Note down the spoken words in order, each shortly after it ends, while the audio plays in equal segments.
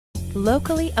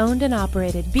Locally owned and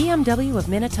operated BMW of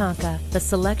Minnetonka. The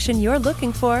selection you're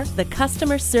looking for, the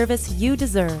customer service you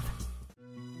deserve.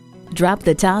 Drop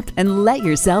the top and let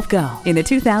yourself go in the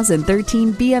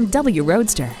 2013 BMW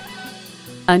Roadster.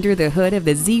 Under the hood of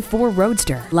the Z4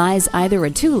 Roadster lies either a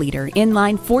 2-liter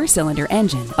inline 4-cylinder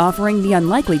engine offering the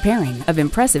unlikely pairing of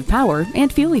impressive power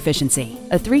and fuel efficiency,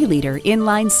 a 3-liter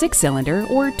inline 6-cylinder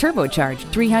or turbocharged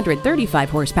 335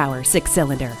 horsepower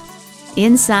 6-cylinder.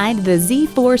 Inside, the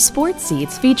Z4 sports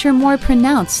seats feature more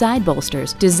pronounced side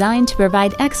bolsters designed to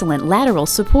provide excellent lateral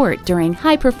support during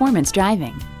high-performance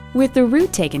driving. With the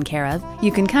route taken care of, you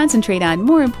can concentrate on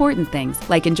more important things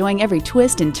like enjoying every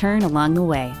twist and turn along the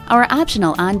way. Our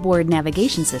optional onboard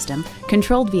navigation system,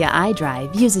 controlled via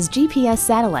iDrive, uses GPS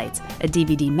satellites, a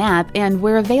DVD map, and,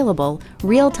 where available,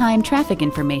 real-time traffic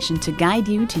information to guide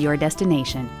you to your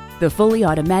destination. The fully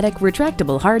automatic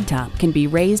retractable hardtop can be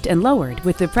raised and lowered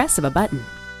with the press of a button.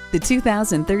 The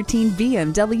 2013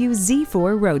 BMW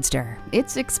Z4 Roadster.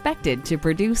 It's expected to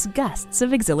produce gusts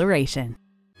of exhilaration.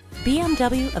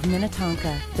 BMW of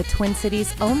Minnetonka, the Twin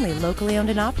Cities' only locally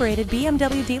owned and operated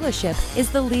BMW dealership,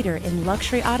 is the leader in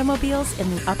luxury automobiles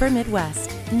in the upper Midwest.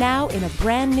 Now in a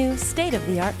brand new,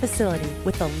 state-of-the-art facility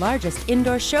with the largest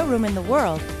indoor showroom in the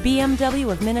world, BMW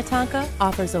of Minnetonka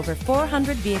offers over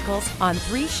 400 vehicles on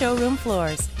 3 showroom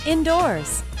floors.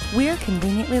 Indoors, we're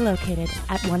conveniently located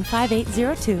at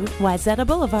 15802 Wayzata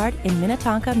Blvd in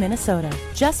Minnetonka, Minnesota,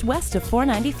 just west of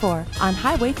 494 on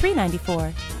Highway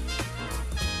 394.